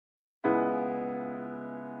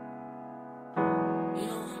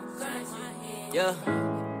Yeah.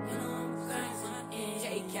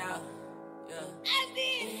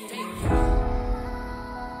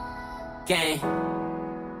 Gang.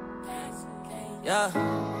 Yeah.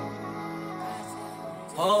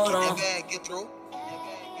 Hold on. Get through.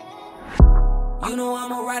 You know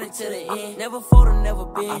I'ma ride it to the end. Never fold never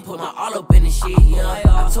been. I put my all up in the shit, yeah.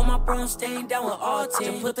 I told my bro I'm staying down with all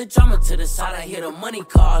 10. Put the drama to the side, I hear the money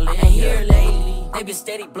calling. Ain't here lately, they been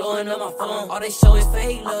steady blowing up my phone. All they show is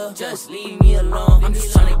fake love, just leave me alone. I'm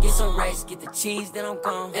just tryna get some rest, get the cheese, then I'm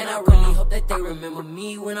gone. And I really hope that they remember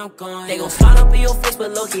me when I'm gone. They gon' smile up in your face,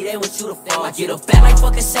 but low-key they want you to fall. I get a back like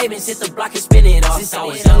fucking savings, hit the block and spin it off. Since I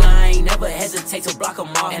was young, I ain't never hesitate to block them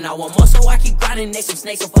off. And I want more, so I keep grinding next some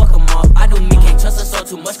snakes, so fuck them off. I do me, can't trust her, so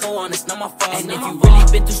too much go on, it's not my fault. And if you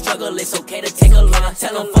really been through struggle, it's okay to take a loss.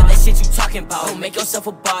 Tell them fuck that shit you talking about, don't make yourself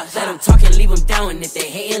a boss. Let them talk and leave them down, and if they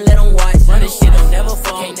hatin', let them watch. Running shit, don't never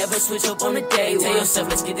fall, can't never switch up on the day. Tell yourself,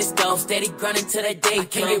 let's get this dough, steady grinding to that day.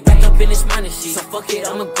 Can't get wrapped up in this mind and shit, so fuck it,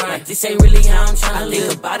 I'ma grind. This ain't really how I'm tryna live. I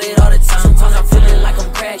think about it all the time, sometimes I'm feeling like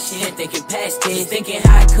I'm crashing. Ain't thinking past it, thinking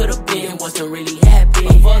how I could've been, wasn't really happy.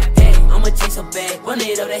 But fuck that, I'ma chase her back, run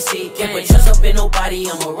it up that shit. Can't put trust up in nobody,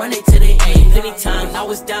 I'ma run it to the end. Plenty times I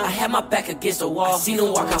was down, I had my back against the wall. Seen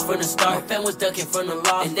them walk out from the start, my fam was ducking from the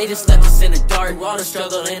law. And they just left us in the dark, through all the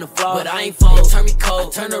struggle and the flaw. But I ain't fold, it turned me cold,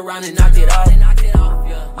 I turned around and knocked it off.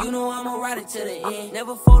 You know I'ma ride it to the end.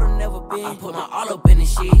 Never fold never been. I put my all up in the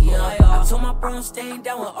shit, yeah. I told my bro I'm staying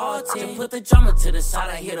down with all 10. Put the drama to the side,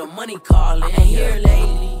 I hear the money calling. Ain't here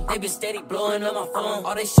lately, they been steady blowing up my phone.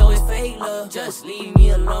 All they show is fake love, just leave me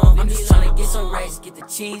alone. I'm just tryna get some rest, get the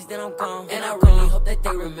cheese, then I'm gone. And I really hope that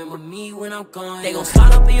they remember me when I'm gone. They gon'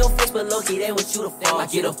 smile up in your face, but low-key they want you to fall. I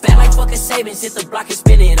get a back like fucking savings, hit the block and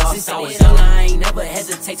spin it off. Since I was young, I ain't never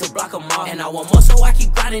hesitate to block them off. And I want more, so I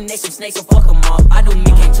keep grinding next some snakes, so fuck them off. I do me,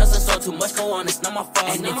 can't trust her, so too much go on, it's not my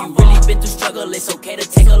fault. And if you really been through struggle, it's okay to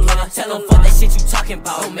take a loss. Tell them fuck that shit you talking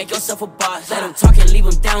about, don't make yourself a boss. Let them talk and leave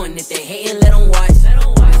them down, and if they hatin', let them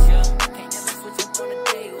watch.